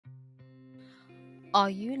Are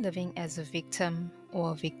you living as a victim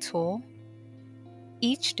or a victor?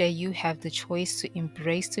 Each day you have the choice to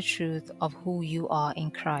embrace the truth of who you are in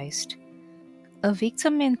Christ. A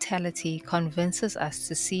victim mentality convinces us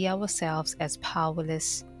to see ourselves as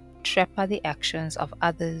powerless, trapped by the actions of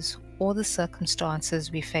others or the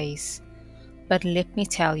circumstances we face. But let me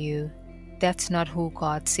tell you, that's not who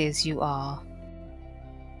God says you are.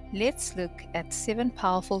 Let's look at 7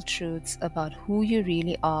 powerful truths about who you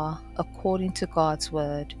really are according to God's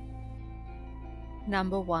Word.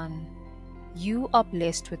 Number 1. You are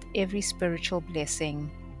blessed with every spiritual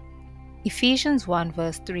blessing. Ephesians 1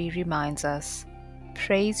 verse 3 reminds us,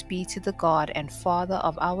 "Praise be to the God and Father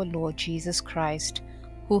of our Lord Jesus Christ,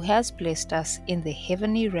 who has blessed us in the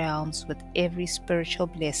heavenly realms with every spiritual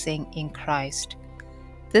blessing in Christ."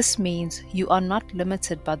 This means you are not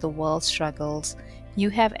limited by the world's struggles. You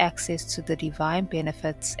have access to the divine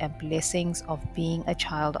benefits and blessings of being a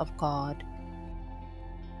child of God.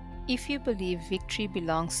 If you believe victory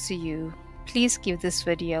belongs to you, please give this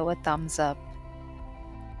video a thumbs up.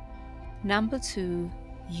 Number 2,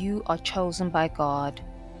 you are chosen by God.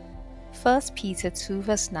 1 Peter 2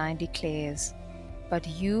 verse 9 declares, "But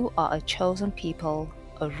you are a chosen people,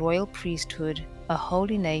 a royal priesthood, a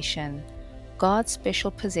holy nation, God's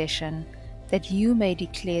special possession, that you may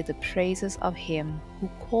declare the praises of Him who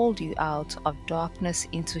called you out of darkness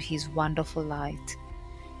into His wonderful light."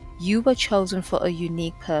 You were chosen for a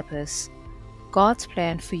unique purpose. God's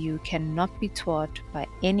plan for you cannot be thwarted by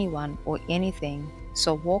anyone or anything,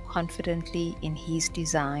 so walk confidently in His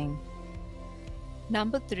design.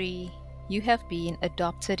 Number 3, you have been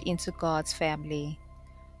adopted into God's family.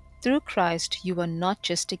 Through Christ, you are not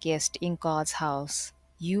just a guest in God's house.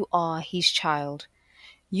 You are His child.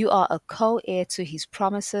 You are a co-heir to His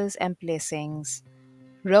promises and blessings.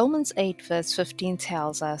 Romans 8 verse 15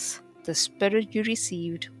 tells us, "The Spirit you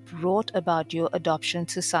received brought about your adoption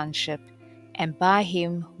to sonship, and by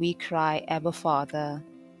Him we cry, Abba, Father."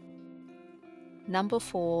 Number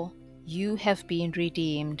 4, you have been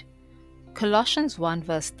redeemed. Colossians 1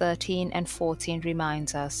 verse 13 and 14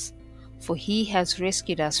 reminds us, "For He has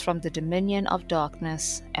rescued us from the dominion of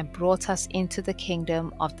darkness and brought us into the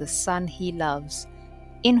kingdom of the Son He loves,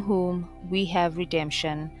 in whom we have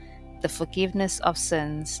redemption, the forgiveness of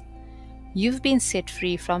sins." You've been set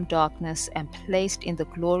free from darkness and placed in the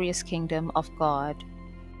glorious kingdom of God.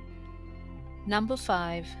 Number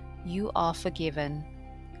 5, you are forgiven.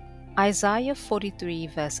 Isaiah 43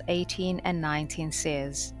 verse 18 and 19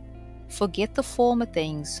 says, "Forget the former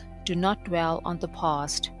things, do not dwell on the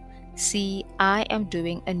past. See, I am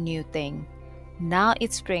doing a new thing. Now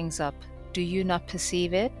it springs up, do you not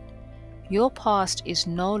perceive it?" Your past is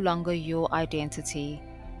no longer your identity.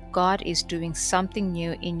 God is doing something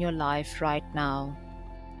new in your life right now.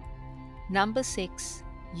 Number 6,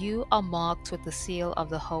 you are marked with the seal of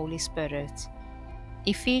the Holy Spirit.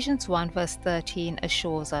 Ephesians 1 verse 13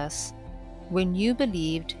 assures us, "When you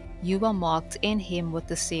believed, you were marked in Him with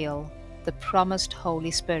the seal, the promised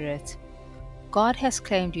Holy Spirit." God has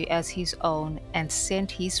claimed you as His own and sent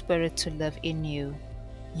His Spirit to live in you.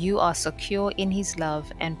 You are secure in His love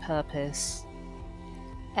and purpose.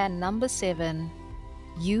 And number 7,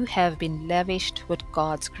 you have been lavished with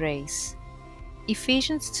God's grace.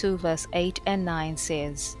 Ephesians 2 verse 8 and 9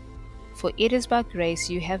 says, "For it is by grace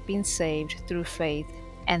you have been saved through faith,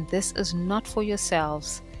 and this is not for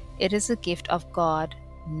yourselves, it is a gift of God,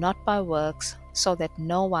 not by works, so that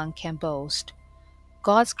no one can boast."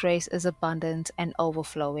 God's grace is abundant and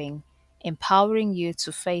overflowing, empowering you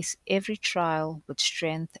to face every trial with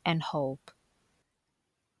strength and hope.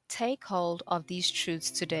 Take hold of these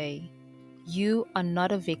truths today. You are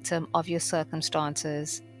not a victim of your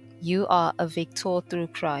circumstances. You are a victor through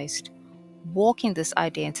Christ. Walk in this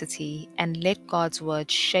identity and let God's word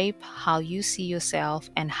shape how you see yourself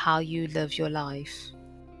and how you live your life.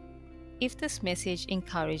 If this message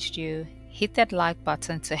encouraged you, hit that like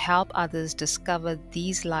button to help others discover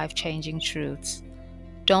these life-changing truths.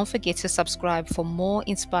 Don't forget to subscribe for more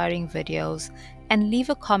inspiring videos and leave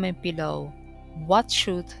a comment below. What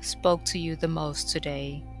truth spoke to you the most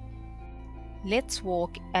today? Let's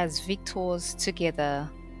walk as victors together.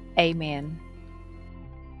 Amen.